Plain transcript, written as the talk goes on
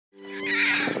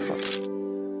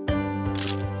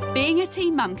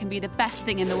teen mum can be the best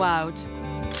thing in the world.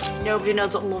 Nobody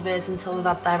knows what love is until they've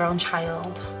had their own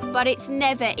child. But it's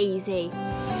never easy.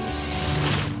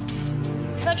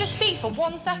 Can I just speak for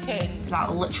 1 second?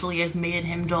 That literally is me and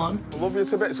him done. I love you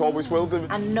to bits, always will do.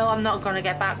 I know I'm not going to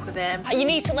get back with him. You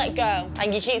need to let go.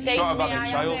 And you keep saying Sort to of me, having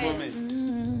a child with me.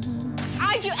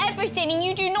 I do everything and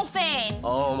you do nothing.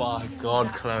 Oh, my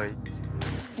God, Chloe.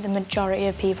 The majority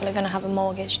of people are going to have a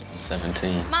mortgage.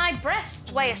 17. My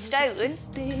breasts weigh a stone. It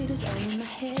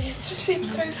just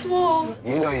seems so small.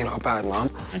 You know you're not a bad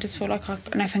mum. I just feel like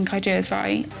nothing I do is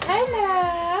right.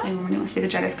 Hello. Anyone wants to be the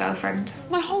jealous girlfriend?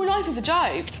 My whole life is a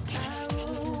joke.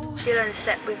 Dylan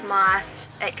slept with my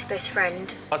ex-best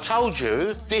friend. I told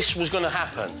you this was going to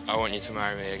happen. I want you to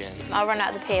marry me again. I'll run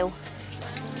out of the peel.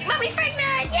 Mummy's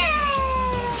pregnant! Yay!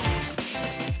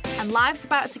 And life's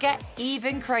about to get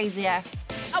even crazier.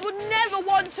 I would never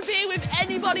want to be with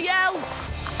anybody else.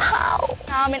 Ow.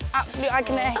 I'm in absolute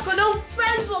agony. I've got no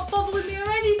friends what bother with me or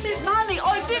anything. Manny,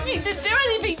 I didn't need to do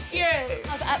anything to you. I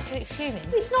was absolutely fuming.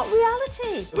 It's not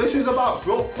reality. This is about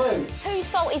Brooklyn. Whose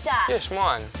fault is that? Yes,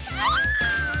 mine.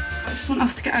 I just want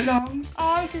us to get along.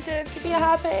 I deserve to be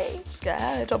happy.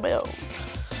 Scared on my own.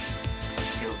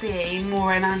 It will be more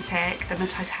romantic than the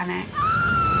Titanic.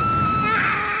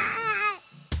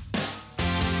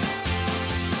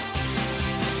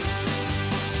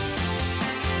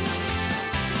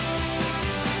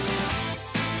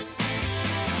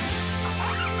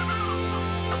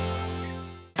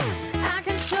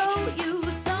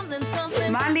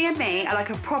 Marley and me are like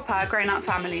a proper grown-up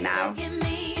family now.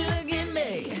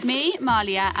 Me,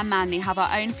 Malia and Manly have our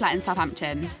own flat in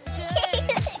Southampton.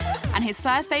 And his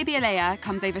first baby, Alea,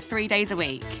 comes over 3 days a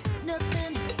week.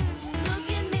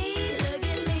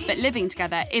 But living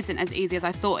together isn't as easy as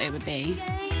I thought it would be.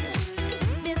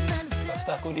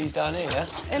 Stuck all these down here, yeah?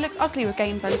 It looks ugly with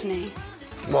games underneath.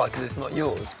 Why, because it's not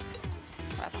yours?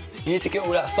 You need to get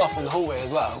all that stuff in the hallway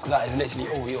as well, because that is literally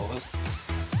all yours.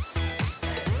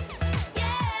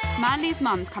 Manly's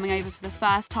mum's coming over for the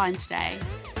first time today.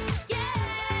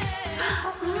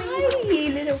 Hi,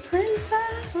 little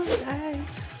princess. Hi.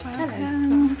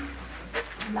 Welcome.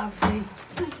 Lovely.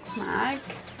 Mag.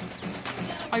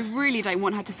 I really don't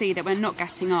want her to see that we're not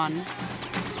getting on.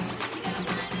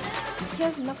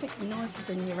 There's nothing nicer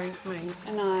than your own home.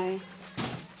 I know.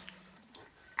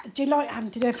 Do you like having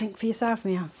to do everything for yourself,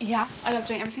 Mia? Yeah, I love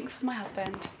doing everything for my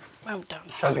husband. Well done.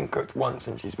 She hasn't cooked once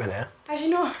since she's been here. Has you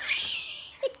not?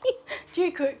 Do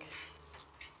you cook?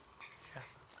 Yeah.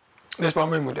 This one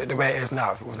room, the way it is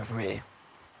now, if it wasn't for me.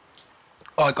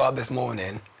 I got up this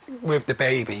morning with the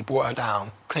baby, brought her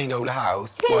down, cleaned all the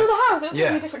house. Cleaned all the house? It was yeah.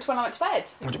 really different to when I went to bed.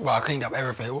 Well, I cleaned up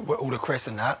everything, all the Chris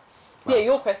and that. Yeah,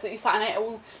 your Chris that you sat in it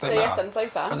all day yesterday on the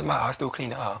sofa. Doesn't matter, I still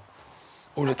clean it up.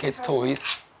 All the kids' toys.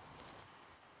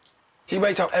 She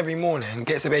wakes up every morning,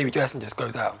 gets the baby dressed and just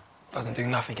goes out. Doesn't do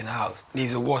nothing in the house.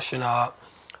 Leaves the washing up.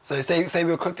 So say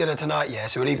we'll cook dinner tonight, yeah,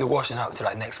 she'll leave the washing up till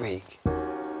like next week.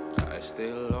 I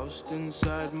stay lost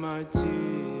inside my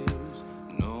tears,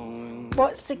 knowing...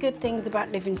 What's the good things about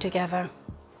living together?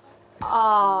 We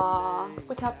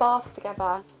can have baths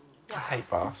together. I hate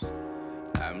baths.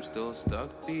 I'm still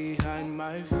stuck behind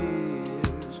my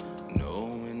fears,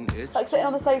 knowing it's... Like sitting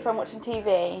on the sofa and watching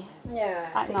TV.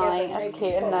 Yeah. At night, that's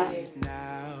cute, isn't it?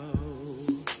 now.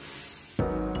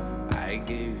 I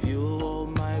gave you all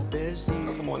my best years. I've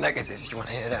got some more negatives if you want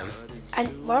to hear them.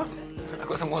 And what? I've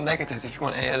got some more negatives if you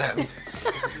want to hear them.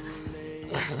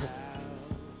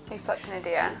 He's such an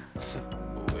idiot.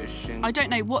 I don't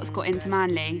know what's got into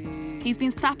Manly. He's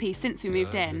been snappy since we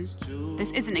moved in.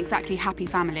 This isn't exactly happy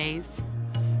families.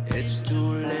 It's too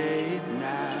late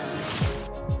now.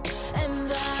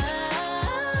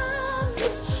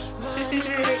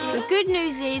 The good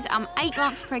news is I'm 8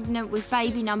 months pregnant with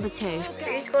baby number 2.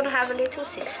 Who's going to have a little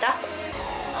sister?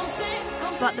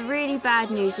 But the really bad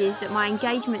news is that my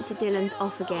engagement to Dylan's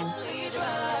off again.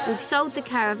 We've sold the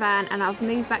caravan and I've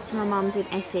moved back to my mum's in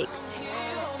Essex.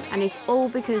 And it's all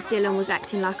because Dylan was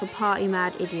acting like a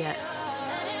party-mad idiot.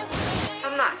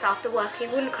 Some nights after work he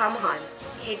wouldn't come home.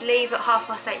 He'd leave at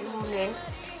 8:30 in the morning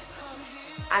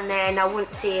and then I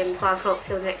wouldn't see him 5 o'clock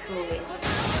till the next morning.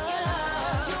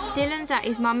 Dylan's at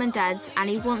his mum and dad's and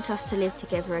he wants us to live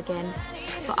together again.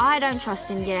 But I don't trust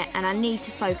him yet and I need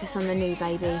to focus on the new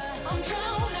baby.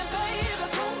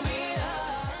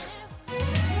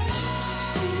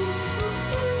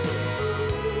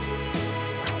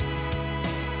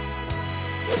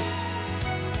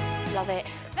 Love it.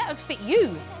 That would fit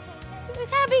you. Look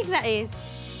how big that is.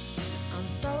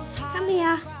 Come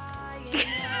here.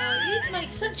 You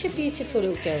make such a beautiful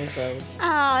little girl as well.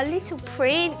 Oh, little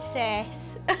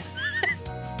princess.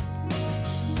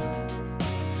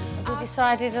 We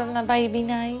decided on a baby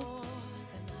name?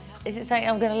 Is it something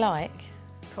I'm going to like?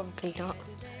 Probably not.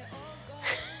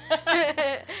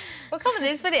 Well, come on,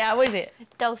 let's put it out. What is it?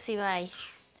 Dulcie May.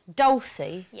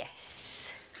 Dulcie?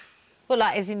 Yes. Well,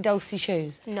 like, as in Dulcie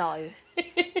shoes? No.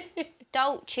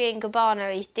 Dolce &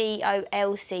 Gabbana is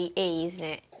D-O-L-C-E, isn't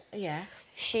it? Yeah.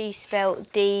 She's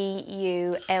spelled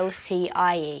D-U-L-C-I-E.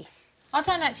 I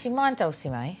don't actually mind Dulcie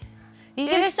May. You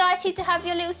excited to have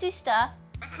your little sister?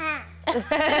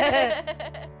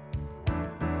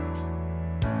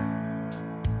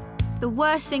 The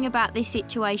worst thing about this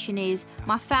situation is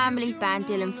my family's banned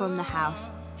Dylan from the house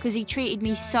because he treated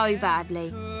me so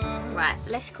badly. Right,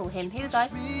 let's call him. Here we go.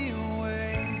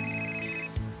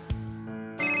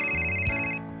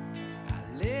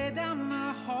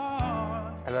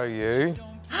 Hello, you.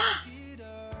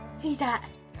 Who's that?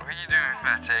 What are you doing,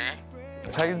 Fatty?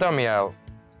 Take your dummy out.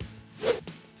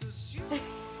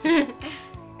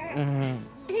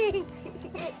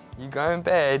 You go in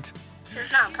bed.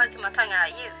 Says no, I'm poking my tongue out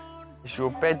at you. It's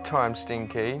your bedtime,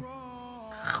 Stinky.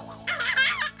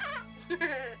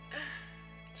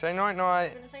 Say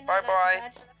night-night.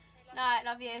 Bye-bye. Night,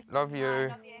 love you. Love you. Night,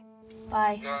 love you.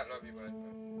 Bye. Night, love you, bye.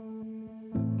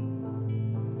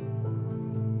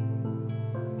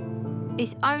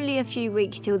 It's only a few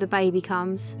weeks till the baby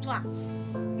comes.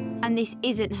 And this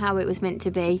isn't how it was meant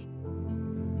to be.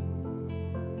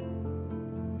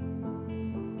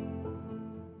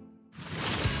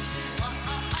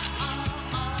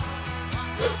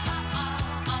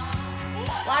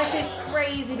 Life is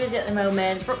crazy busy at the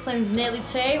moment. Brooklyn's nearly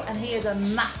 2 and he is a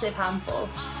massive handful.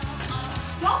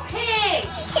 Stop it!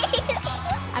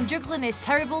 I'm juggling his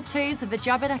terrible 2s with a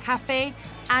job in a cafe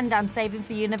and I'm saving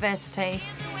for university.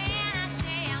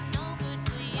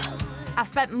 I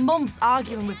spent months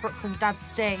arguing with Brooklyn's dad,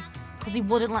 Steve, because he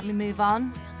wouldn't let me move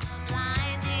on.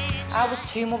 I was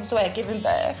 2 months away of giving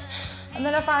birth, and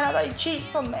then I found out that he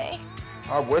cheats on me.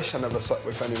 I wish I never slept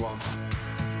with anyone.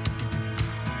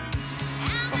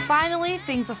 But finally,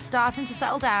 things are starting to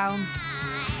settle down.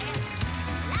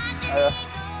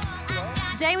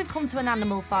 Today we've come to an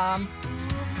animal farm.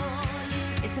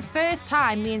 It's the first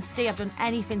time me and Steve have done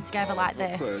anything together like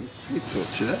this. You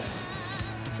touch it.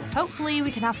 Hopefully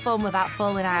we can have fun without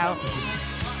falling out.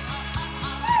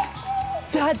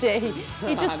 Daddy,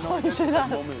 he just pointed at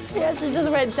her. He actually just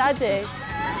went, Daddy.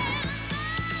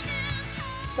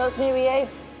 What's new with you?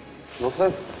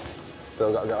 Nothing.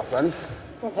 Still got to get a friend.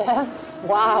 Yeah.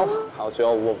 Wow. How's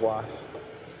your love life?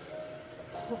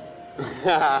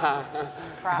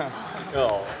 Crap.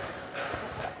 Oh.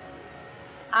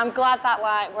 I'm glad that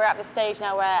like we're at the stage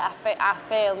now where I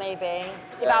feel maybe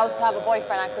if I was to have a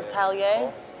boyfriend, I could tell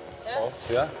you. Oh,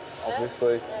 yeah,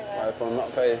 obviously. Right from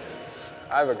that face.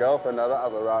 I have a girlfriend, I don't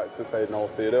have a right to say no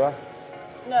to you, do I?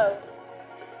 No.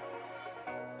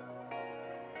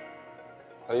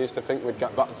 I used to think we'd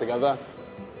get back together.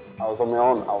 I was on my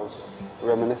own, I was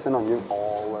reminiscing on you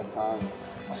all the time.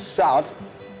 I was sad,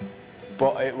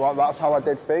 but that's how I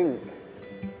did think.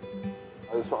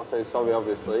 I just want to say sorry,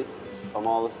 obviously, from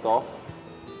all the stuff.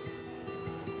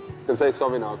 I can say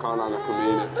sorry now, can't I? I can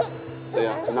mean it. So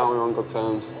yeah, now we're on good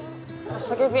terms. I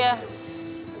forgive you. I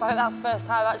think that's the first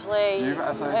time actually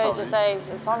heard you say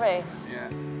sorry. Yeah.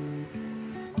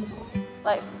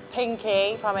 Let's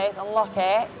pinky, promise, and lock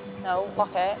it. No,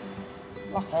 lock it.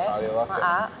 Lock it. How do you lock like it?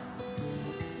 that.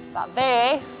 But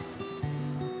this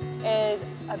is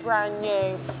a brand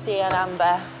new Steel and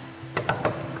Amber.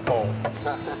 Oh.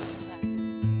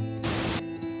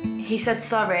 He said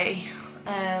sorry,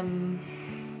 and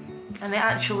it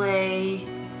actually,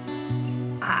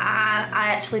 I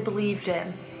actually believed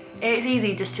him. It's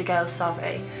easy just to go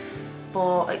sorry,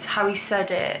 but it's how he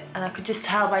said it, and I could just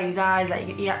tell by his eyes that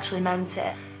he actually meant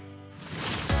it.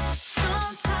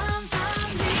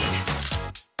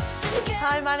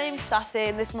 Hi, my name's Sassy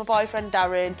and this is my boyfriend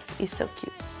Darren. He's so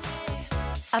cute.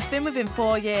 I've been with him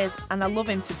 4 years and I love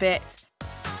him to bits,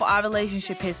 but our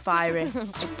relationship is fiery.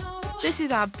 This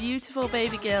is our beautiful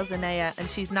baby girl Zanea and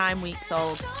she's 9 weeks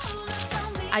old.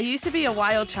 I used to be a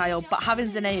wild child, but having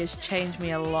Zanea has changed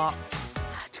me a lot.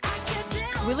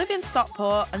 We live in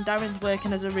Stockport and Darren's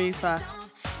working as a roofer.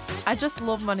 I just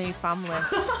love my new family.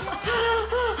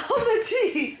 On the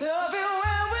Jeep.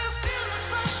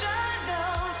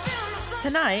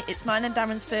 Tonight, it's mine and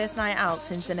Darren's first night out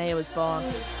since Zanea was born.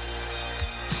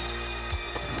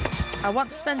 I want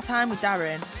to spend time with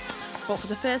Darren, but for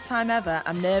the first time ever,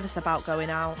 I'm nervous about going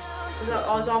out. Is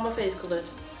all my face covered?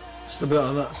 Just a bit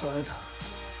on that side.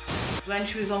 When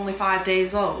she was only 5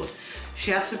 days old,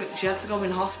 she had to go in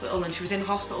hospital, and she was in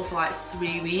hospital for like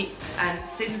 3 weeks. And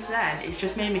since then, it's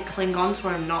just made me cling on to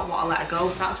her and not want to let her go.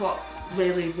 That's what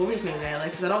really worries me, really,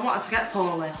 because I don't want her to get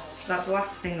poorly. That's the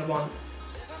last thing I want.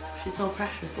 She's so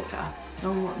precious, look at her.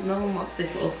 No one wants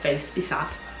this little face to be sad.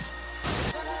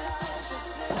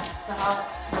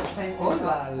 Oh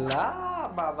la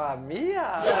la, mamma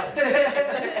mia!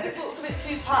 This looks a bit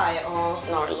too tight, or...?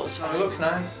 No, it looks fine. It looks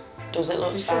nice. Does it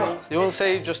look fine? You won't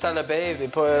say you've just had a baby,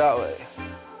 put it that way.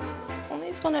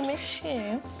 Mommy's gonna miss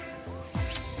you.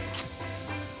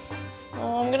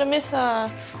 Oh, I'm gonna miss her.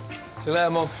 See you later,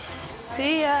 Mum.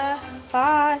 See ya.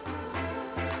 Bye.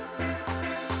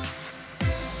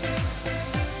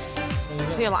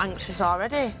 I feel anxious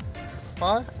already.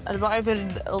 Why? I've not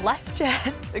even left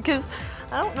yet because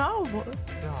I don't know.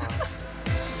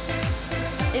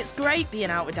 It's great being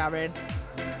out with Darren,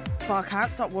 but I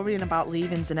can't stop worrying about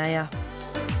leaving Zanea.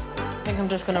 I think I'm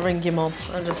just gonna ring your mum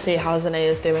and just see how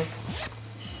Zanea's doing.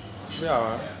 Yeah, all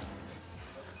right.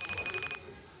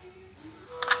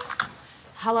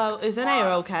 Hello, is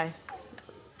Zanea okay?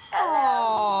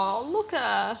 Oh, look at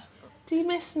her. Do you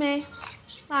miss me?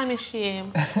 I miss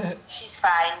you. She's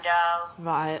fine, doll.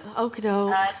 Right, okie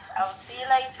doke. I'll see you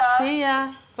later. See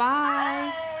ya.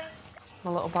 Bye.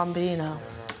 My little bambino.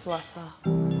 Bless her.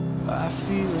 I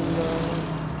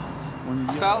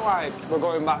felt like we're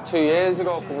going back 2 years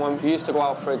ago from when we used to go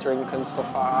out for a drink and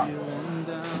stuff like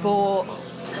that. But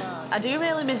I do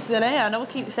really miss Zanea. I know I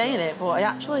keep saying it, but I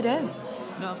actually do.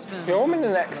 You're home in the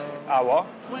next hour.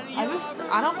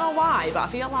 I don't know why, but I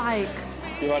feel like...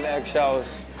 You're on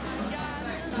eggshells.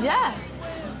 Yeah.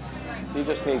 You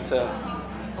just need to...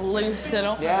 Loosen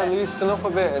up. Yeah, loosen up a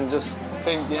bit and just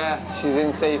think, yeah, she's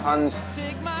in safe hands.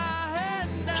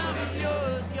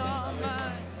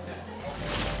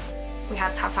 We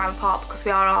had to have time apart because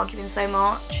we are arguing so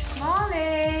much.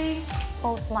 Molly!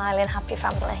 All smiling, happy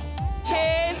family.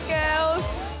 Cheers, girls.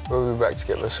 We'll be back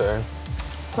together soon.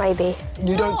 Maybe.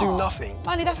 You don't do nothing.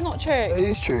 Manny, that's not true. It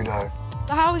is true, though.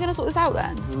 So how are we going to sort this out,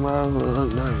 then? Well, I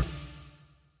don't know.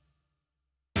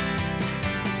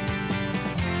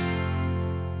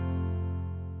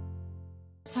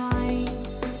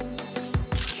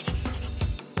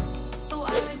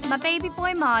 My baby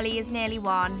boy Marley is nearly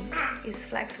 1. He's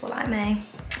flexible like me.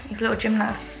 He's a little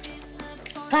gymnast.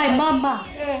 Hey, Mama.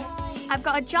 I've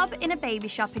got a job in a baby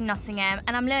shop in Nottingham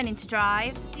and I'm learning to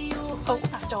drive. Oh,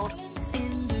 that's Jordan.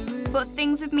 But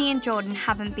things with me and Jordan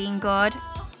haven't been good.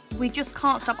 We just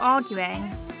can't stop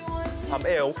arguing. I'm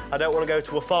ill. I don't want to go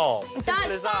to a farm.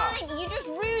 That's fine. You just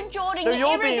rude, Jordan. No,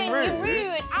 you're being arrogant. rude.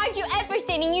 You're rude. I do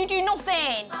everything and you do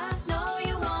nothing.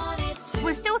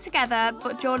 We're still together,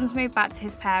 but Jordan's moved back to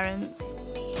his parents.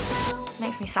 It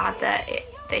makes me sad that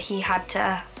he had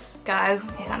to go,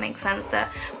 if that makes sense,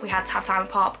 that we had to have time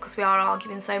apart because we are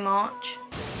arguing so much.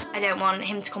 I don't want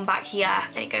him to come back here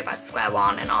and go back to square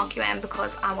one and argue him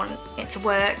because I want it to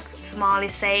work for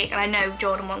Marley's sake, and I know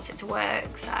Jordan wants it to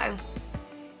work, so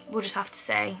we'll just have to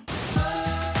see.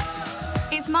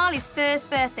 It's Marley's first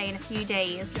birthday in a few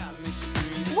days.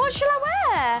 What shall I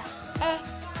wear?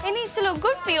 It needs to look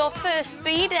good for your first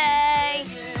B-day.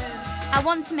 I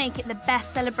want to make it the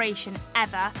best celebration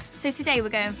ever, so today we're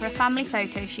going for a family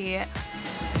photo shoot.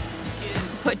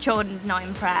 But Jordan's not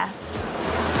impressed.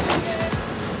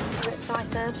 I'm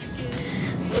excited.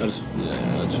 I just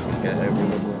want to get over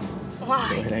it. Why?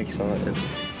 I'm getting excited.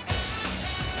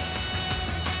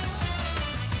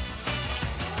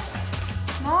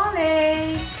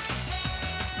 Molly!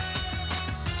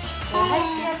 Nice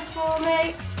together for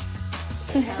me.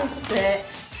 That's it.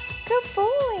 Good boy.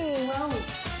 Wow.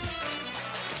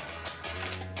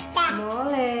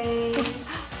 Molly.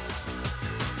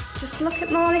 Just look at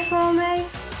Molly for me.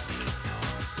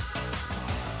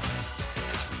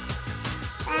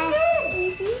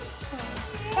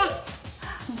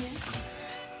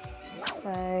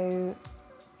 So,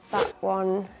 that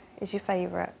one is your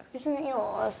favourite? Isn't it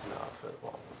yours?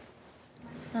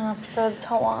 No, I prefer the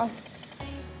top one.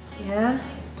 Yeah?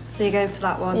 So you go for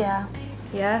that one? Yeah.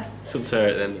 Yeah? It's up to her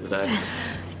at the end of the day.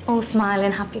 All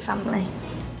smiling, happy family.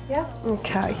 Yeah?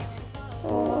 Okay.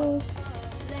 Oh.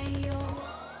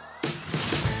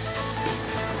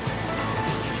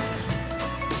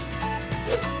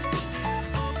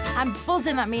 I'm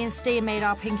buzzing that me and Steve made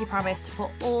our pinky promise to put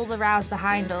all the rows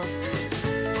behind us.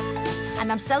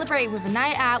 And I'm celebrating with a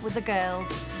night out with the girls.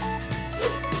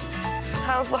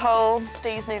 How's the whole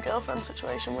Steve's new girlfriend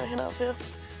situation working out for you?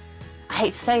 I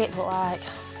hate to say it, but like,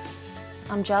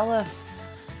 I'm jealous.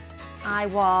 I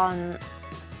want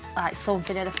like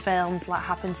something in a film to like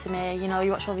happen to me. You know,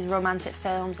 you watch all these romantic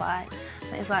films, like,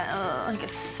 and it's like, oh, I get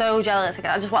so jealous.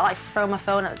 I just want to like throw my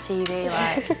phone at the TV,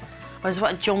 like, or I just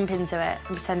want to jump into it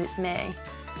and pretend it's me.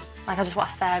 Like, I just want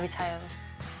a fairy tale.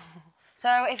 So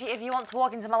if you want to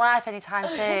walk into my life anytime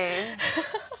soon...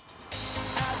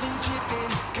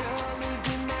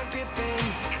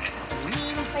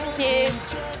 Thank you.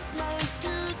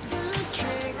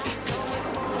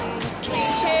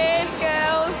 Cheers,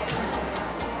 girls.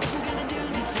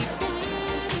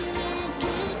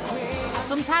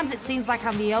 Sometimes it seems like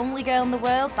I'm the only girl in the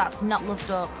world that's not loved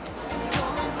up.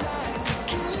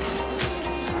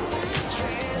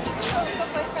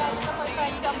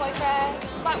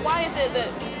 Like, why is it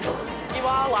that you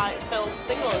are like still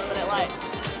single, isn't it? Like,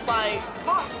 sorry.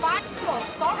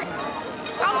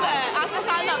 I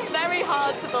find that very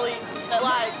hard to believe that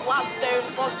like lads don't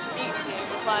want to speak to you.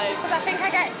 Like, because I think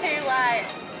I get too like,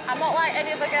 I'm not like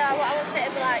any other girl. I will sit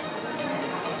and be like,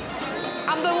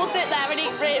 Amber will sit there and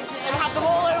eat ribs and have them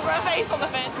all over her face on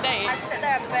the first date. I sit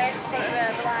there and be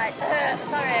like,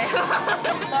 sorry.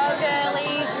 So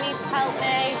girlies, you need to help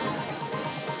me.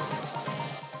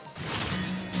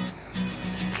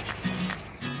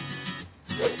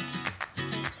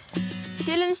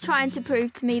 Dylan's trying to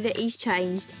prove to me that he's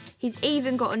changed. He's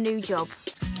even got a new job.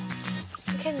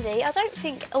 Mackenzie, I don't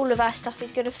think all of our stuff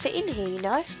is going to fit in here, you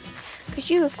know? Because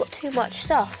you have got too much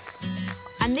stuff.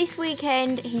 And this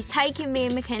weekend, he's taking me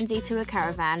and Mackenzie to a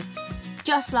caravan,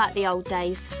 just like the old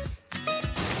days.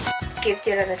 Give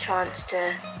Dylan a chance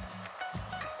to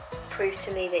prove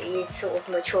to me that he is sort of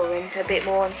maturing a bit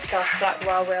more and stuff, like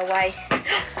while we're away.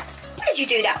 What did you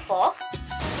do that for?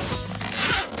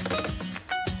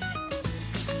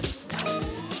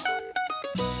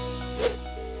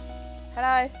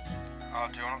 Hello. Oh,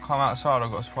 do you want to come outside? I've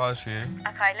got a surprise for you.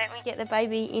 OK, let me get the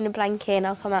baby in a blanket and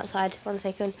I'll come outside. 1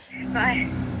 second. Bye.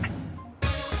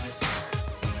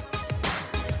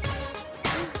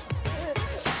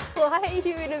 Why are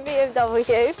you in a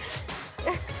BMW?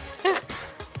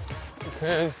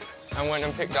 Because I went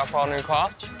and picked up our new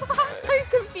car. I'm so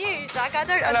confused. Like, I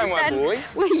don't Hello, understand my boy.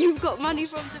 where you've got money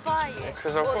from to buy it.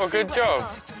 Because I've got a good job.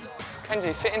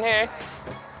 Kenzie, sitting here.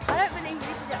 I don't believe this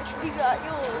is actually like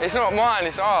yours. It's not mine,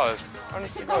 it's ours.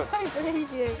 Honestly, I don't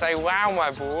believe you. Say wow, my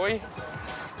boy.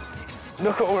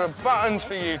 Look at all the buttons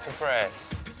for you to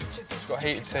press. It's got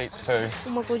heated seats too. Oh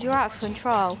my God, you're out of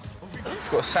control. It's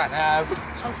got a sat-nav.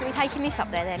 Oh, so we're taking this up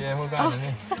there then? Yeah, we're going in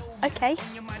here. OK.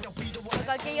 Wanna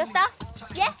go get your stuff?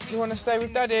 Yeah? You want to stay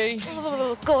with Daddy?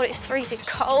 Oh, God, it's freezing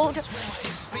cold. Is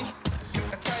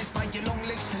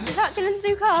that Dylan's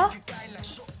new car?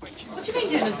 What do you mean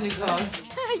Dylan's new car?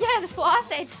 Yeah, that's what I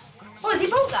said. Oh, has he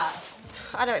bought that?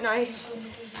 I don't know.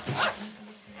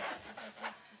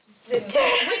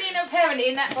 Winnie and Parenting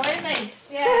in that boy, isn't he?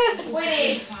 Yeah,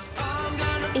 Winnie.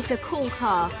 It's a cool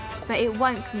car, but it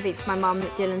won't convince my mum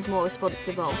that Dylan's more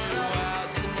responsible.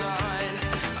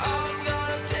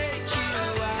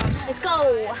 Let's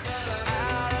go.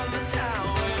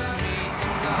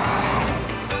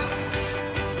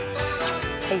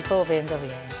 He's bought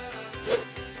BMW.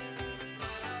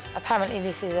 Apparently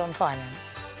this is on finance.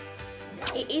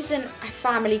 It isn't a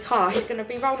family car. He's going to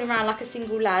be rolling around like a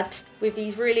single lad with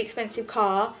his really expensive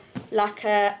car, like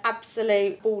a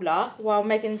absolute baller, while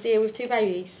Megan's here with 2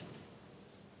 babies.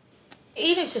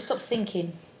 He needs to stop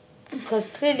thinking, because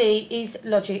clearly his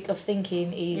logic of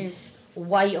thinking is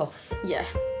way off. Yeah.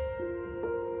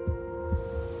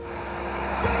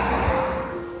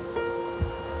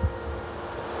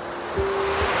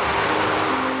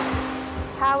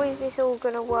 How is this all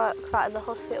going to work, like at the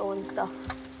hospital and stuff,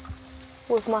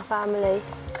 with my family?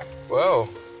 Well,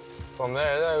 from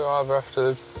there, they'll either have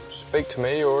to speak to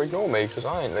me or ignore me, because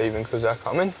I ain't leaving because they're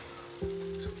coming.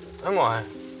 Am I?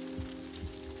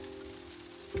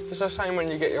 It's the same when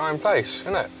you get your own place,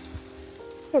 isn't it?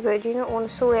 Yeah, but do you not want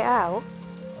to sort it out?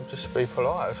 I'll just be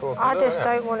polite, that's all I I can do, just innit?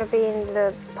 don't want to be in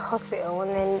the hospital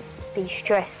and then be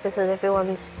stressed because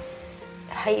everyone's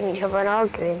hating each other and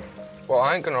arguing. Well,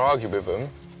 I ain't going to argue with them.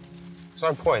 There's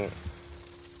no point.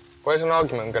 Where's an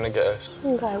argument going to get us?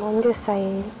 Okay, well, I'm just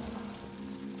saying.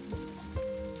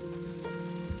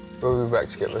 We'll be back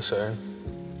together soon.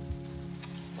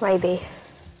 Maybe.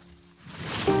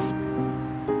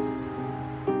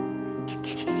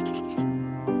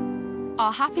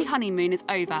 Our happy honeymoon is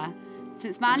over.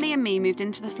 Since Manly and me moved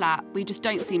into the flat, we just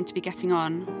don't seem to be getting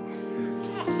on.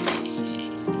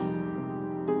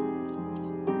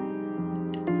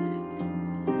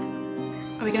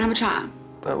 Are we going to have a chat?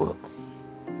 About what?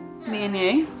 Me and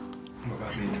you? What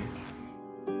about me?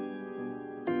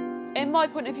 In my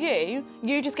point of view,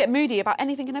 you just get moody about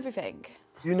anything and everything.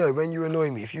 You know, when you annoy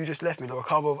me, if you just left me like a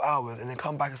couple of hours and then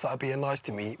come back and started being nice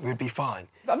to me, we'd be fine.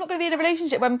 But I'm not going to be in a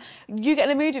relationship when you get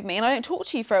in a mood with me and I don't talk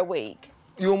to you for a week.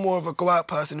 you're more of a go-out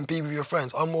person and be with your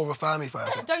friends. I'm more of a family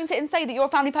person. Don't sit and say that you're a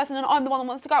family person and I'm the one that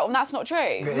wants to go out, and that's not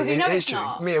true. Because you know it's true.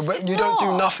 Not. Mia, you don't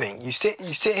do nothing. You sit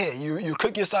here, you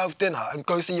cook yourself dinner and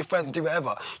go see your friends and do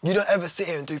whatever. You don't ever sit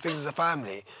here and do things as a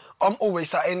family. I'm always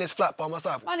sat in this flat by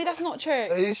myself. Manny, that's not true.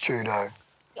 It is true, though.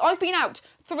 I've been out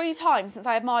 3 times since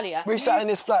I had Malia. We've sat in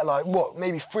this flat, like, what,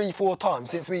 maybe 3, 4 times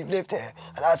since we've lived here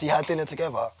and actually had dinner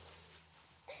together.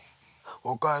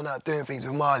 Or going out doing things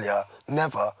with Malia,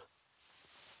 never.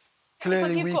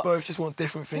 Clearly, like we both just want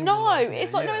different things. No,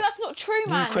 it's like, no, that's not true,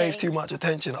 man. You crave too much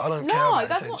attention. I don't care about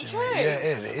attention. No, that's not true. Yeah,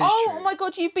 it is true. Oh, my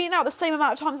God, you've been out the same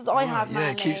amount of times as I have,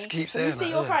 man. Yeah, keep saying that. You see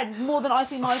your friends more than I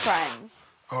see my friends.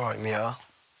 All right, Mia.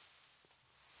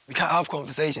 We can't have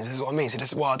conversations, this is what I mean, so this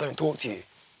is why I don't talk to you.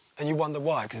 And you wonder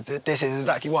why, because this is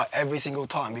exactly why. Every single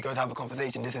time we go to have a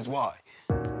conversation, this is why.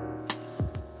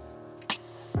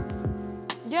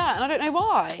 Yeah, and I don't know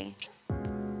why.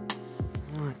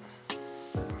 Right.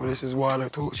 Well, this is why I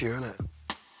don't talk to you, innit?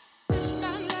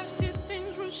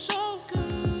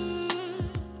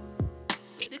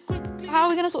 How are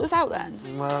we going to sort this out, then?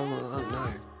 Well, I don't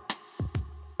know.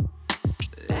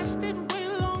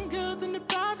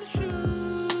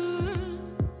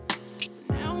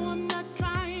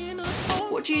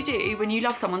 What do you do when you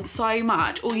love someone so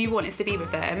much, all you want is to be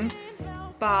with them,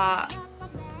 but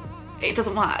it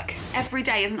doesn't work? Every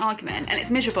day is an argument and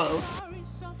it's miserable.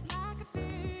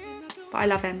 But I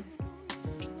love him.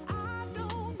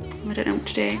 I don't know what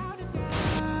to do.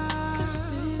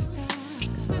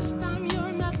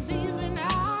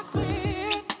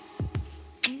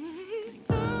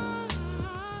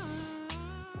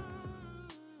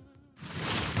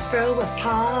 Throw a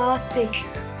party.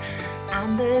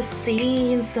 Amber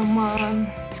seeing someone.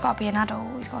 He's got to be an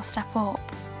adult, he's got to step up.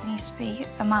 He needs to be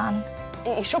a man.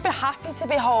 You should be happy to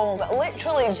be home, but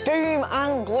literally doom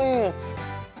and gloom.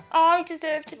 I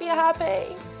deserve to be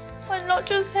happy, and not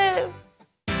just him.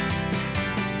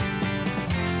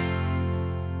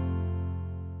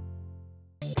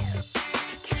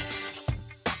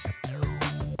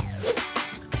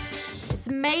 It's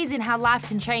amazing how life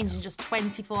can change in just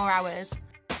 24 hours.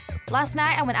 Last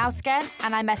night I went out again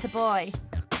and I met a boy.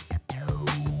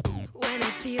 When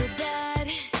I feel bad,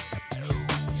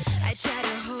 I try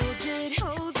to hold it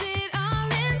all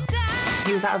inside.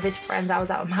 He was out of his friends, I was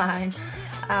out of mine.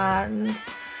 And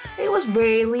it was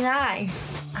really nice.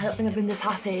 I don't think I've been this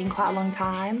happy in quite a long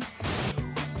time.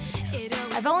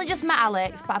 I've only just met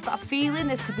Alex, but I've got a feeling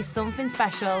this could be something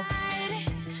special.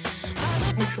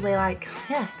 Hopefully, like,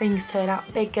 yeah, things turn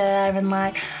out bigger and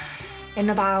like, in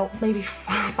about maybe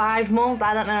 5 months,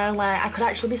 I don't know, like I could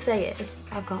actually be saying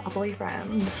I've got a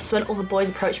boyfriend. So when other boys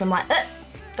approach me, I'm like,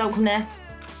 don't come near.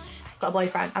 I've got a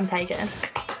boyfriend, I'm taken.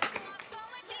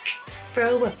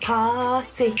 Throw a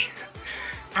party,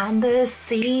 Amber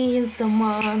seeing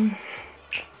someone.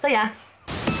 So yeah.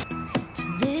 To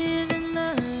live and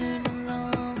learn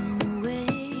along the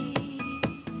way.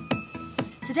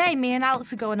 Today, me and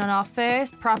Alex are going on our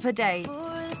first proper date.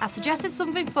 I suggested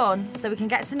something fun so we can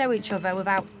get to know each other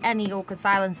without any awkward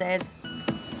silences.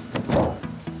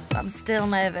 But I'm still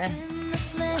nervous.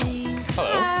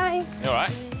 Hello. Hi. You all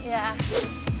right? Yeah.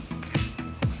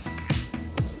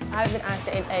 I haven't been ice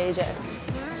skating in ages.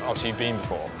 Oh, so you've been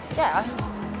before? Yeah.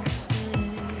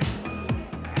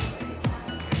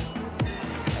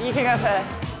 You can go first.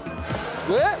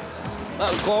 Yeah, that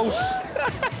was close.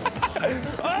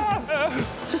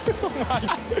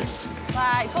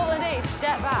 Like, all I do is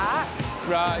step back.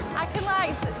 Right. I can,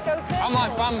 like, go circles. I'm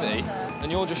like Bambi,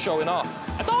 and you're just showing off.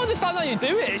 I don't understand how you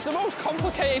do it. It's the most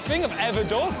complicated thing I've ever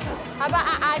done. How about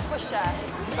I pusher?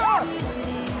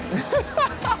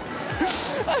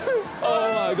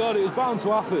 Oh my God, it was bound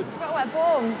to happen. I've got a wet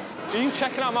bum. Are you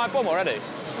checking out my bum already?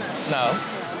 No.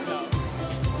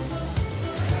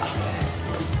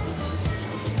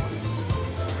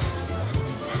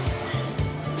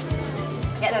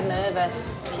 I get dead nervous.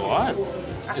 It's all right.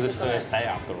 It's the first day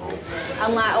after all.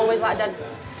 I'm like always like dead,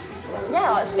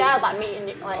 like scared, like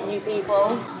meeting like new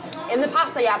people. In the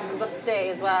past I have because of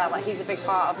Steve as well. Like he's a big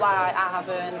part of why I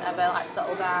haven't ever like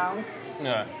settled down.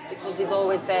 Yeah. Because he's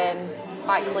always been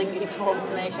quite clingy towards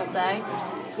me, shall I say.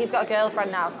 He's got a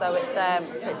girlfriend now, so it's a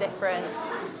bit different.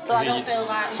 So I don't feel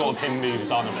like sort of him moved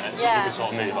on a bit, so yeah. you can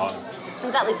sort of move on.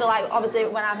 Exactly. So like obviously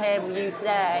when I'm here with you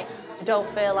today, I don't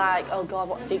feel like, oh God,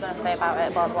 what's he going to say about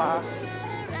it, blah, blah.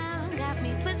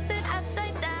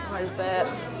 I just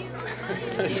burped.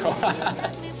 It's all right.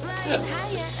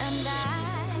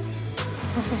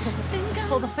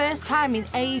 For the first time in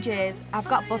ages, I've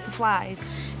got butterflies.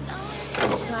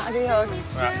 Right, I'll give you a hug.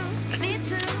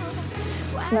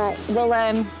 Right,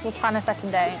 we'll plan a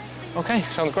second date. OK,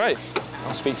 sounds great.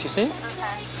 I'll speak to you soon.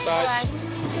 Okay. Bye.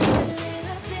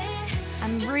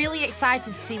 I'm really excited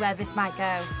to see where this might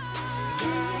go.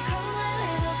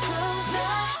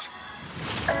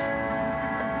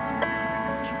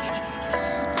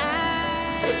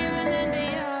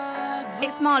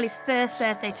 It's Marley's first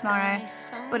birthday tomorrow,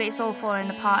 but it's all falling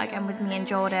apart again with me and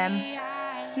Jordan.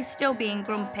 He's still being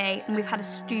grumpy and we've had a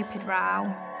stupid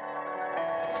row.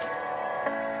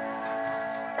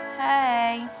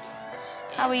 Hey,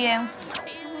 how are you?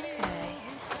 Okay.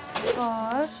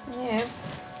 Good. You?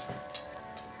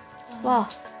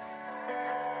 What?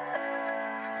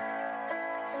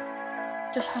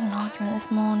 Just had an argument this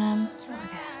morning.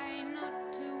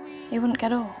 He wouldn't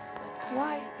get up.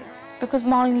 Why? Because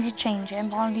Marley needed changing,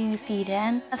 Marley needed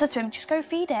feeding. I said to him, just go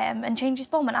feed him and change his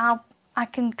bum and I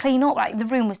can clean up. Like, the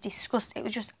room was disgusting. It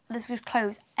was just, there's just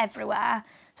clothes everywhere.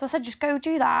 So I said, just go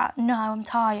do that. No, I'm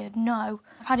tired, no.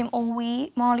 I've had him all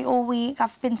week, Marley all week.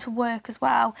 I've been to work as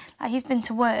well. Like, he's been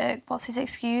to work, what's his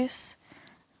excuse?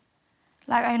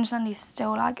 Like, I understand he's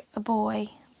still, like, a boy,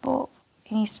 but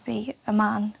he needs to be a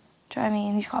man. Do you know what I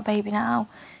mean? He's got a baby now.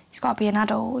 He's got to be an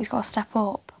adult, he's got to step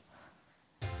up.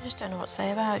 I just don't know what to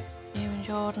say about you and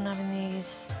Jordan having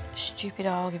these stupid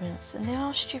arguments, and they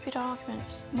are stupid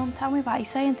arguments. Mum, tell me about you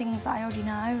saying things that I already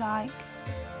know, like...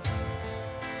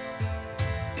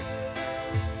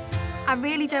 I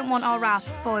really don't want our row to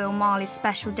spoil Marley's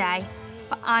special day,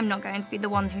 but I'm not going to be the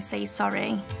one who says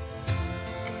sorry.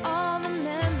 All the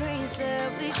memories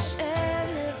that we share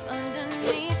live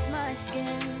underneath my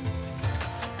skin.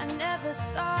 I never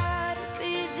thought it'd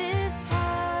be this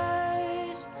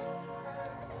hard.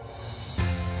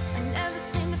 I never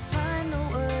seem to find the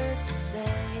words to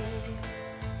say.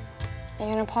 Are you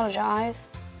going to apologise?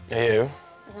 Are you?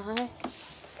 No.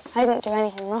 I didn't do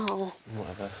anything wrong.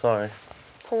 Whatever, sorry.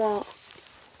 For what?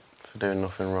 For doing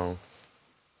nothing wrong.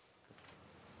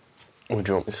 Would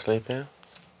you want me to sleep here?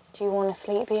 Do you want to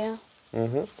sleep here?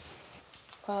 Mm-hmm.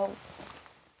 Well,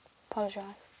 apologise.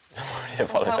 I've already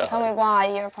apologised. Tell me why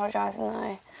you're apologising,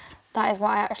 though. That is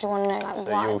what I actually want to know. Like, So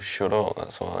why? you'll shut up,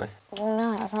 that's why. Well,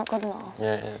 no, that's not good enough.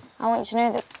 Yeah, it is. I want you to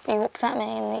know that you upset me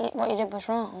and that what you did was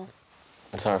wrong.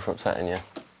 I'm sorry for upsetting you.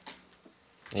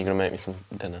 Are you going to make me some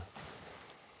dinner?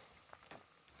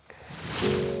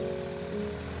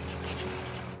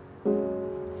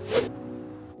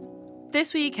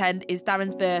 This weekend is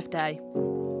Darren's birthday,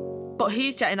 but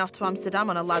he's jetting off to Amsterdam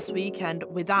on a lads' weekend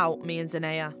without me and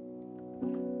Zanea.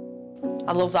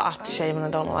 I love that aftershave and I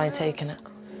don't know why you're taking it.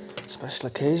 Special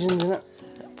occasion, isn't it?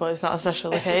 But it's not a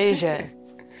special occasion.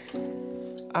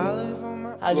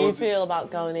 How do you feel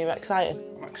about going here? Excited?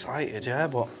 I'm excited, yeah,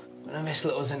 but when I miss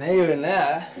little Zanea in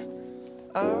there...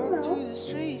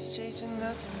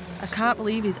 I can't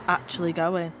believe he's actually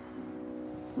going.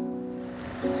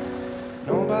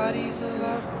 Nobody's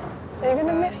alive. Are you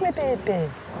gonna miss me, baby?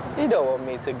 You don't want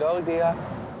me to go, do you?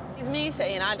 It's me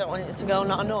saying I don't want it to go,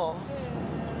 not a no.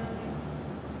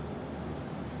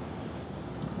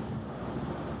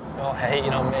 You're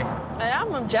hating on me. I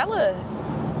am, I'm jealous.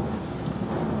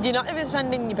 You're not even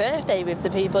spending your birthday with the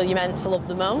people you meant to love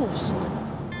the most.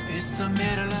 It's the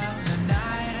middle of the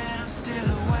night and I'm still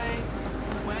awake.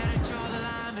 When I draw the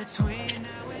line between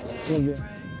now and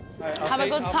daybreak. Have a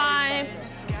good time.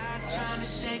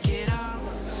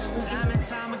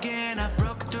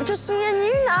 Just me and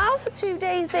you now for 2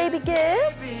 days, baby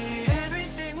girl.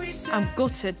 I'm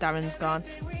gutted Darren's gone,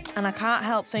 and I can't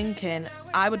help thinking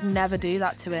I would never do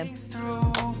that to him.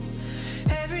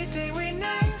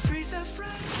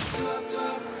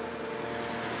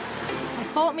 I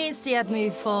thought me and Steve had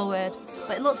moved forward,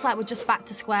 but it looks like we're just back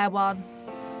to square one.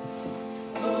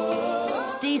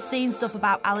 Steve's seen stuff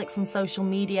about Alex on social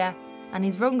media, and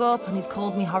he's rung up and he's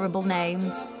called me horrible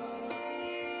names.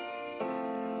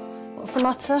 What's the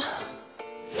matter?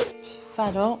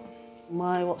 Fed up.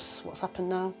 Why? What's happened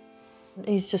now?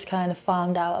 He's just kind of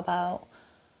found out about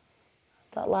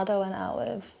that lad I went out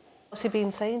with. What's he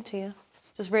been saying to you?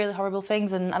 Just really horrible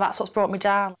things, and that's what's brought me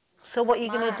down. So what are you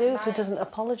going to do if he doesn't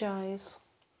apologise?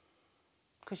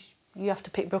 Because you have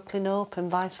to pick Brooklyn up and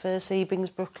vice versa, he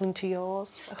brings Brooklyn to yours.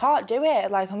 I can't do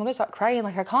it. Like, I'm going to start crying.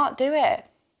 Like, I can't do it.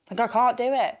 Like, I can't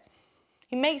do it.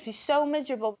 He makes me so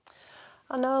miserable.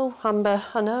 I know, Amber,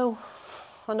 I know.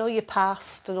 I know your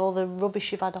past and all the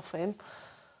rubbish you've had off him.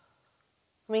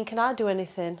 I mean, can I do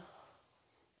anything?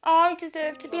 I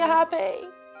deserve to be happy.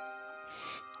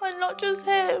 And not just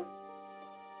him.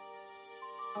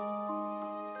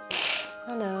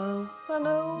 I know, I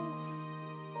know.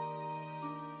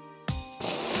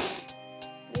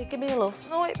 Yeah, give me a love.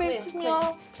 No, it pisses me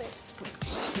off.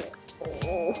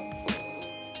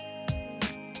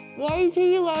 Why is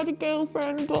he allowed a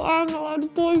girlfriend but I'm not allowed a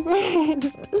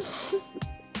boyfriend?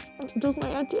 It does my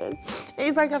head in.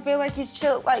 It's like I feel like he's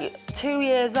still like 2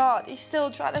 years on. He's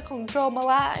still trying to control my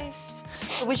life.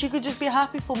 I wish he could just be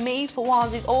happy for me for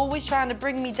once. He's always trying to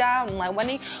bring me down. Like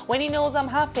when he knows I'm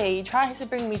happy, he tries to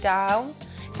bring me down.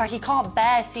 It's like he can't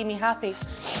bear see me happy.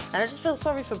 And I just feel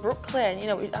sorry for Brooklyn. You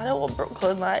know, I don't want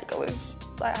Brooklyn like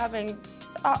having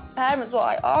parents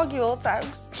what argue all the time.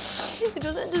 He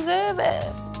doesn't deserve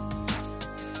it.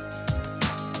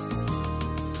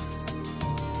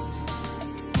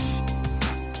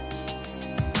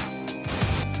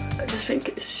 I just think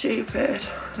it's stupid.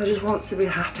 I just want to be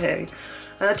happy.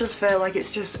 And I just feel like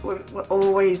it's just, we're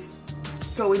always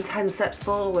going 10 steps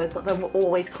forward, but then we're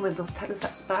always coming those 10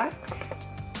 steps back.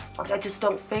 I just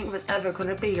don't think there's ever going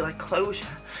to be like closure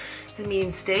to me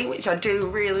and Steve, which I do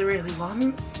really, really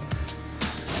want.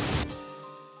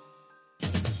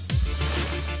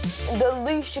 The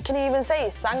least you can even say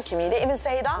is thank you. You didn't even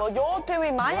say that. Well, you're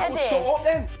doing my head in. Shut up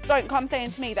then. Don't come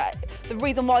saying to me that the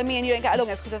reason why me and you don't get along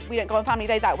is because we don't go on family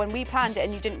days out when we planned it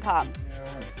and you didn't come.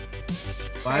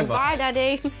 Bye, bye,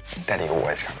 Daddy. Daddy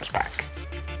always comes back.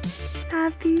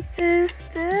 Happy first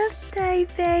birthday,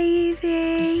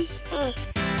 baby.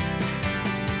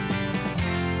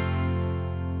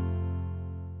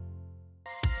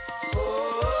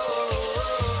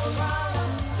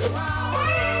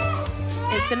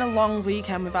 It's been a long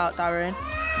weekend without Darren.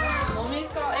 Mummy's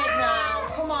got it now.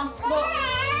 Come on,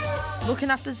 look.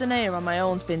 Looking after Zanea on my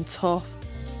own's been tough,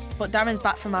 but Darren's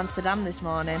back from Amsterdam this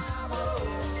morning.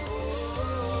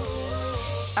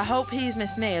 I hope he's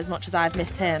missed me as much as I've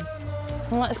missed him.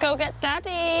 Let's go get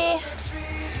Daddy.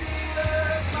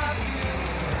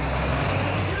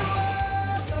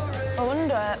 I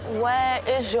wonder, where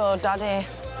is your daddy?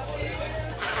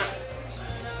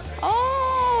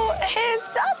 Oh, it's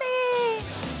Daddy!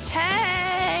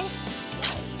 Hey!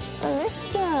 I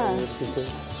missed you.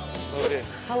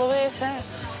 Hello, you too.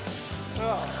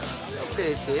 Oh,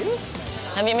 okay, too.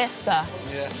 Have you missed her?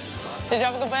 Yeah. Did you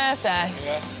have a good birthday?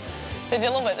 Yeah. Did you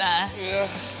love it there? Yeah,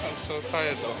 I'm so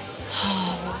tired though.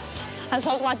 I'm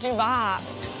so glad you're back.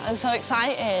 I'm so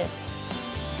excited.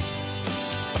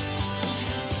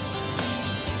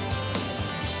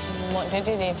 What did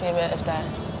you do for your birthday?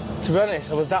 To be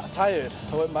honest, I was that tired.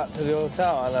 I went back to the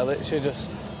hotel and I literally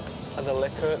just had a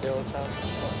liquor at the hotel.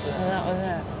 And that was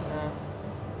it?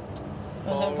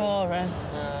 Yeah. Was it boring?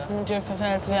 Yeah. Would you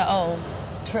prefer to be at home,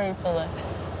 truthfully?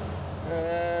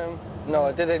 No,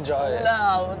 I did enjoy it.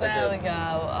 No, there we go.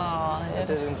 Oh, I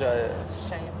did enjoy it.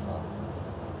 Shameful.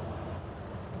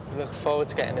 I look forward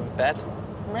to getting in bed.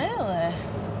 Really?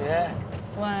 Yeah.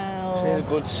 Well... Just need a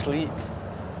good sleep.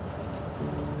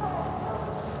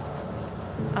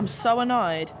 I'm so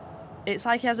annoyed. It's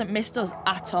like he hasn't missed us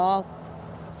at all.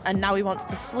 And now he wants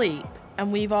to sleep,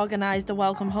 and we've organised a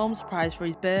welcome home surprise for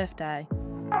his birthday.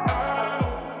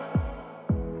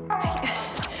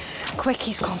 Quick,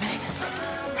 he's coming.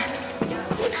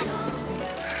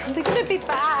 They're gonna be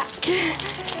back.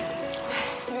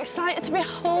 Are you excited to be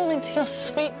home into your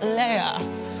sweet lair?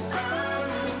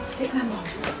 Stick them on.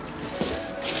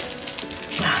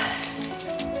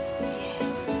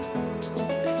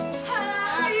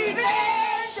 Happy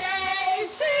birthday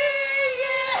to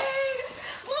you!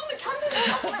 Love the candles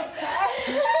up there.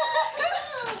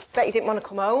 Bet you didn't want to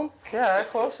come home. Yeah, of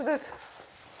course I did.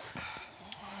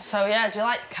 So, yeah, do you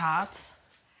like cards?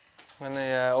 When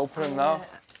they open them now.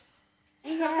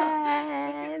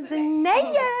 Yeah,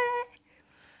 Zanea.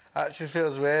 Actually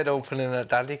feels weird opening a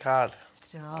daddy card.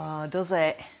 Oh, does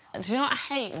it? Do you know what I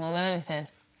hate more than anything?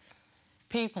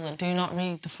 People that do not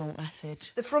read the front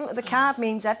message. The front of the card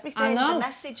means everything. I know. The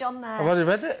message on there. I've already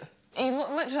read it. You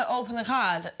literally open the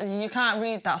card and you can't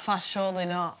read that fast, surely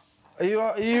not. Are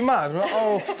you mad? I'm not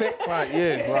all thick like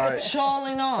you. Like,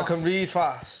 surely not. I can read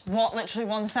fast. What, literally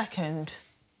 1 second?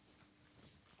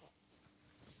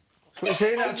 So you're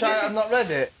saying that I've not read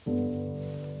it?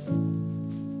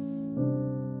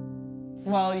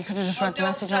 Well, you could have just read the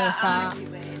message on the start.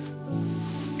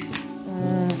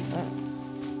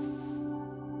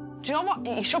 Do you know what?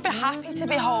 You should be happy to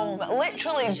be home.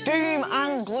 Literally doom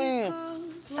and gloom.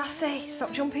 Sassy,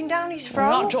 stop jumping down his throat.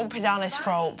 I'm not jumping down his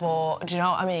throat, but do you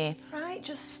know what I mean? Right,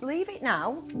 just leave it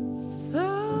now.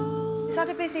 He's had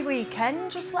a busy weekend.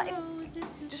 Just let him...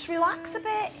 Just relax a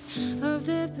bit. Of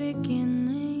the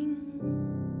beginning.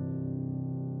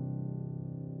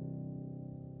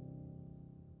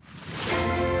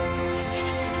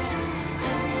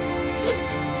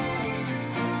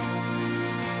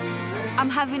 I'm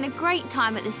having a great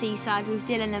time at the seaside with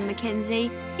Dylan and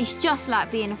Mackenzie. It's just like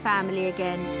being a family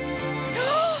again.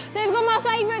 They've got my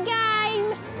favourite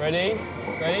game! Ready?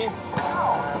 Ready?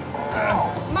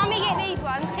 Mummy, get these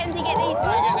ones. Kenzie, get these ones.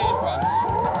 I get these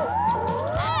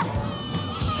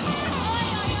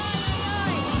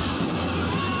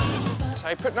ones.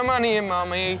 So put the money in,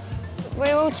 Mummy.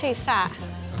 We're all too fat.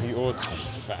 You're too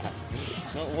fat.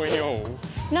 Not we all.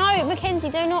 No,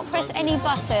 Mackenzie, do not press any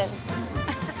buttons.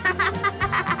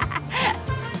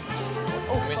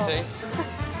 Let me see.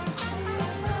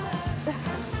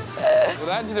 Well,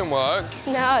 that didn't work.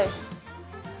 No.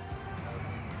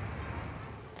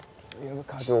 You have a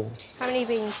cuddle. How many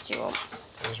beans do you want?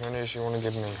 As many as you want to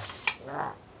give me.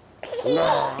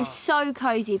 It's so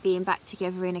cosy being back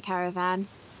together in a caravan.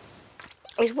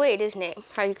 It's weird, isn't it?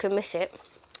 How you can miss it.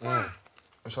 Mm.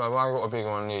 So if I got a big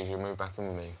one of these, you move back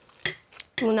in with me.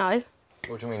 Well, no.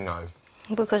 What do you mean, no?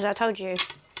 Because I told you.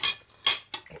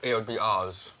 It would be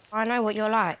ours. I know what you're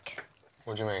like.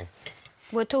 What do you mean?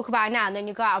 We'll talk about it now and then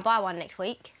you go out and buy one next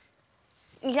week.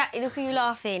 Exactly, look at you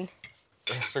laughing.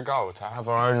 It's the goal, to have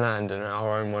our own land and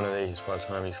our own one of these by the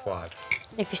time he's 5.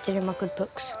 If you're still in my good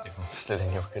books. If I'm still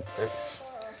in your good books.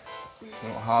 It's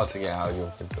not hard to get out of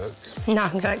your good books. No,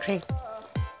 exactly.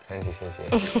 Kenzie says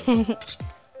yes.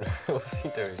 What's he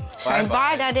doing? Saying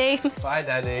bye, Daddy. Bye,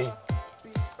 Daddy.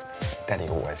 Daddy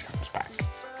always comes back.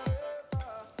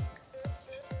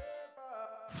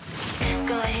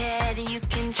 Go ahead, you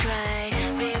can try,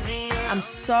 baby. I'm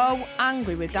so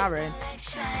angry with Darren.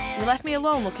 He left me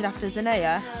alone looking after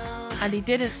Zanea, and he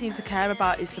didn't seem to care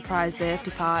about his surprise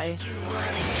birthday party.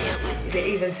 He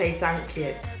didn't even say thank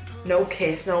you. No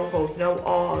kiss, no hug, no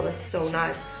oh, that's so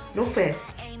nice. Nothing.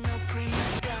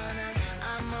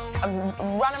 I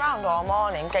ran around all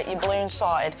morning, get your balloons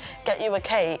sorted, get you a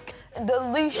cake. The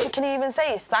least you can even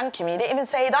say is thank you. You didn't even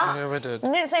say that. Yeah, we did.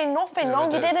 You didn't say nothing. Yeah, no,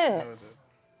 we you did. didn't. Yeah, we did.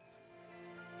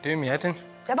 Do me heading.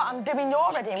 Yeah, but I'm doing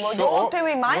your heading. Well, Shut you're up.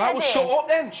 doing my Well, heading. shut up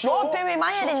then. Shut You're up. doing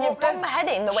my Shut heading. up You've done then. my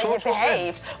heading the way Shut you've up then.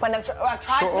 behaved. When I've tried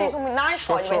Shut to do up. something nice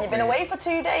for Shut you when up, you've been mate. away for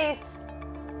 2 days.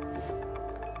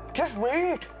 Just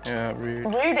rude. Yeah, rude.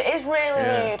 Rude, it is really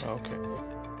rude. OK.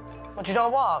 But you know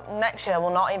what? Next year, we'll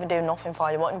not even do nothing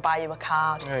for you. We won't buy you a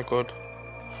card. Yeah, good.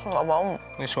 I won't.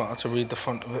 I just wanted to read the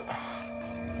front of it.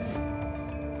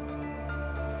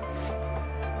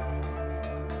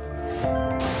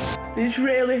 It's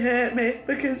really hurt me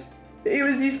because it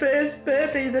was his first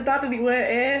birthday as a dad and he weren't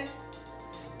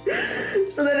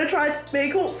here. So then I tried to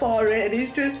make up for it and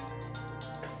he's just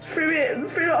threw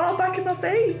it all back in my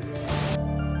face.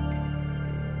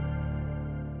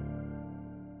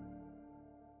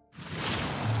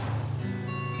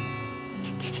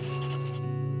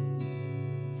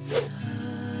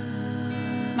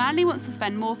 Manly wants to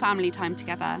spend more family time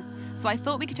together, so I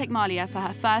thought we could take Malia for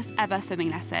her first ever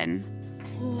swimming lesson.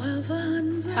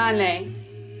 Manly.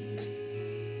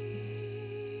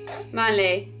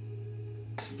 Manly.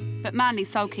 But Manly's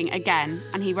sulking again,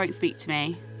 and he won't speak to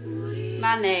me.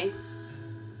 Manly,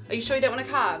 are you sure you don't want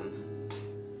to come?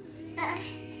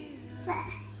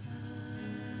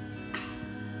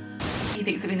 He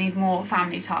thinks that we need more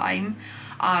family time,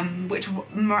 which will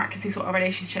miraculously sort a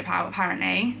relationship out,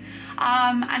 apparently.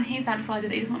 And he's now decided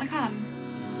that he doesn't want to come.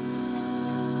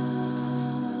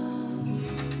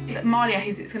 It's Malia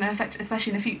who's it's going to affect,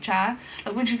 especially in the future.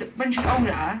 Like when she's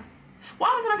older. What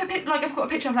happens when I've got a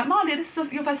picture of like, Malia, this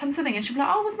is your first time swimming, and she'll be like,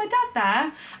 oh, was my dad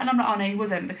there? And I'm like, oh no, he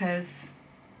wasn't, because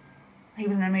he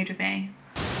was in a mood with me.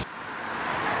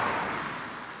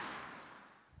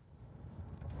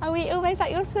 Are we almost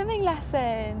at your swimming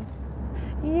lesson?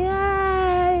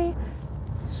 Yay!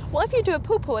 What if you do a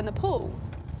poo-poo in the pool?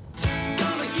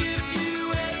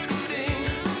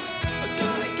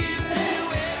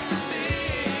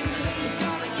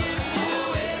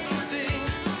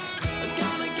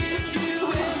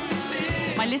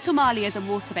 My little Marley is a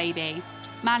water baby.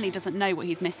 Manly doesn't know what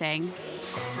he's missing.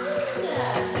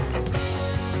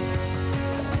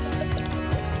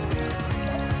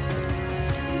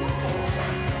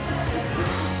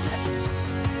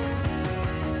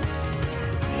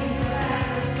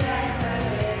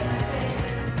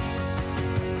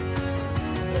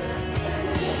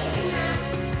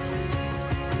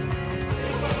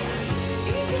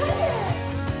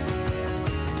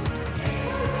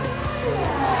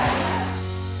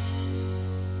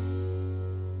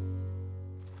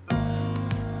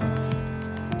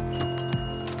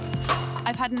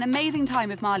 I've had an amazing time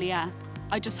with Malia.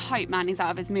 I just hope Manly's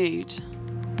out of his mood.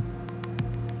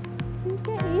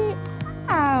 Get you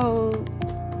out.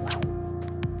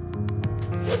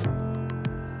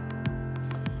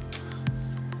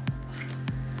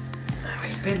 Where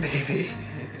you been, baby?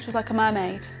 She was like a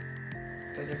mermaid.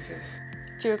 Don't give me a kiss.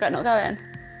 Do you regret not going?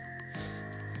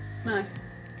 No.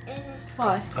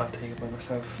 Why? I'll take it by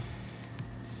myself.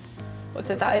 What,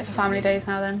 so is that it for family days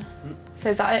now then? So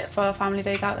is that it for family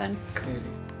days out then? Clearly.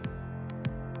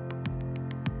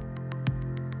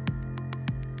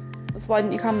 So why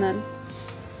didn't you come then?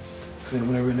 Because I didn't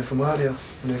want to ruin it from earlier.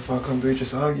 And if I come, we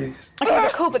just argue. Okay,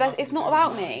 but cool, but it's not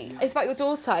about me. It's about your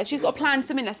daughter. If she's got a planned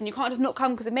swimming lesson, you can't just not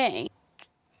come because of me.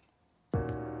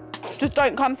 Just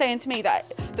don't come saying to me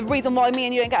that the reason why me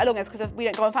and you don't get along is because we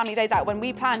don't go on family days out when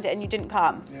we planned it and you didn't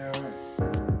come. Yeah, right.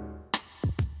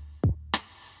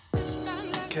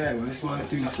 Okay, well, this is why I don't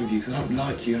do nothing with you, because I don't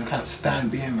like you and I can't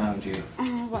stand being around you.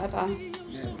 Whatever.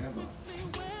 Yeah, whatever.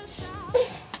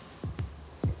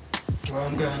 Well,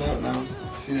 I'm going out now.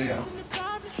 See you later.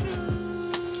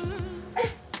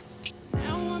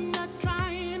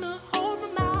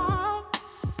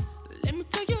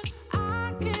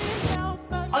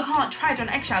 I can't tread on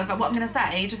eggshells about what I'm going to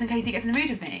say just in case he gets in the mood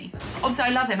with me. Obviously, I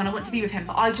love him and I want to be with him,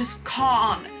 but I just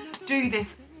can't do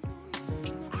this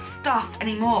stuff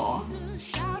anymore.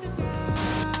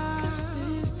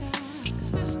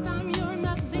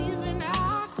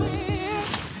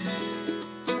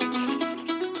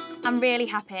 I'm really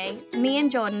happy. Me and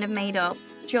Jordan have made up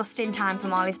just in time for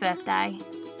Marley's birthday.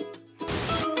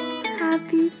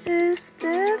 Happy first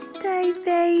birthday,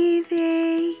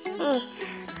 baby.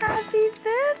 Happy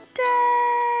birthday.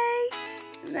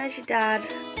 And there's your dad.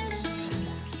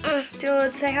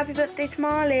 George, say happy birthday to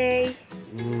Marley.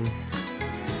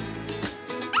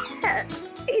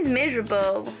 He's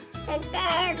miserable.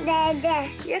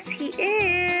 Yes, he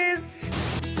is.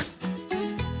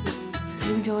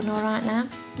 You and Jordan all right now?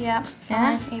 Yeah,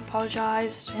 fine. He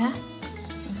apologised. Yeah?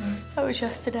 That was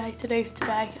yesterday, today's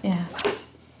today. Yeah.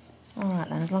 All right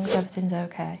then, as long as everything's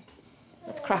okay.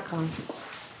 Let's crack on.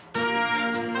 Hey,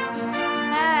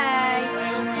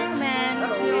 come in.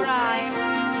 You all right?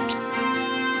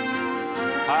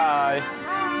 Hi.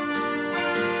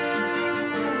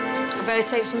 I better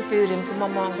take some food in for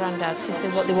Mum and Grandad, see if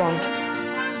they're what they want.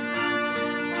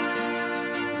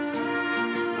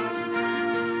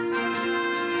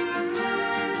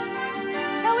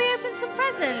 Shall we open some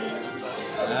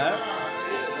presents?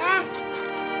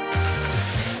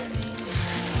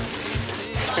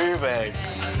 Too big.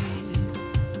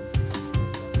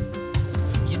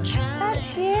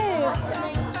 That's you.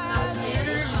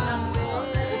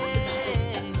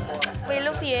 We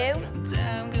love you.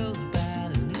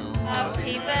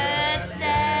 Happy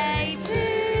birthday to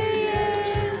you.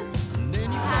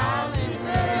 Happy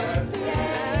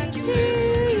birthday to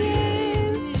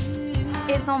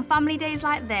you. It's on family days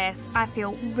like this, I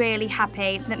feel really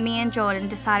happy that me and Jordan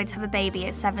decided to have a baby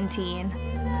at 17.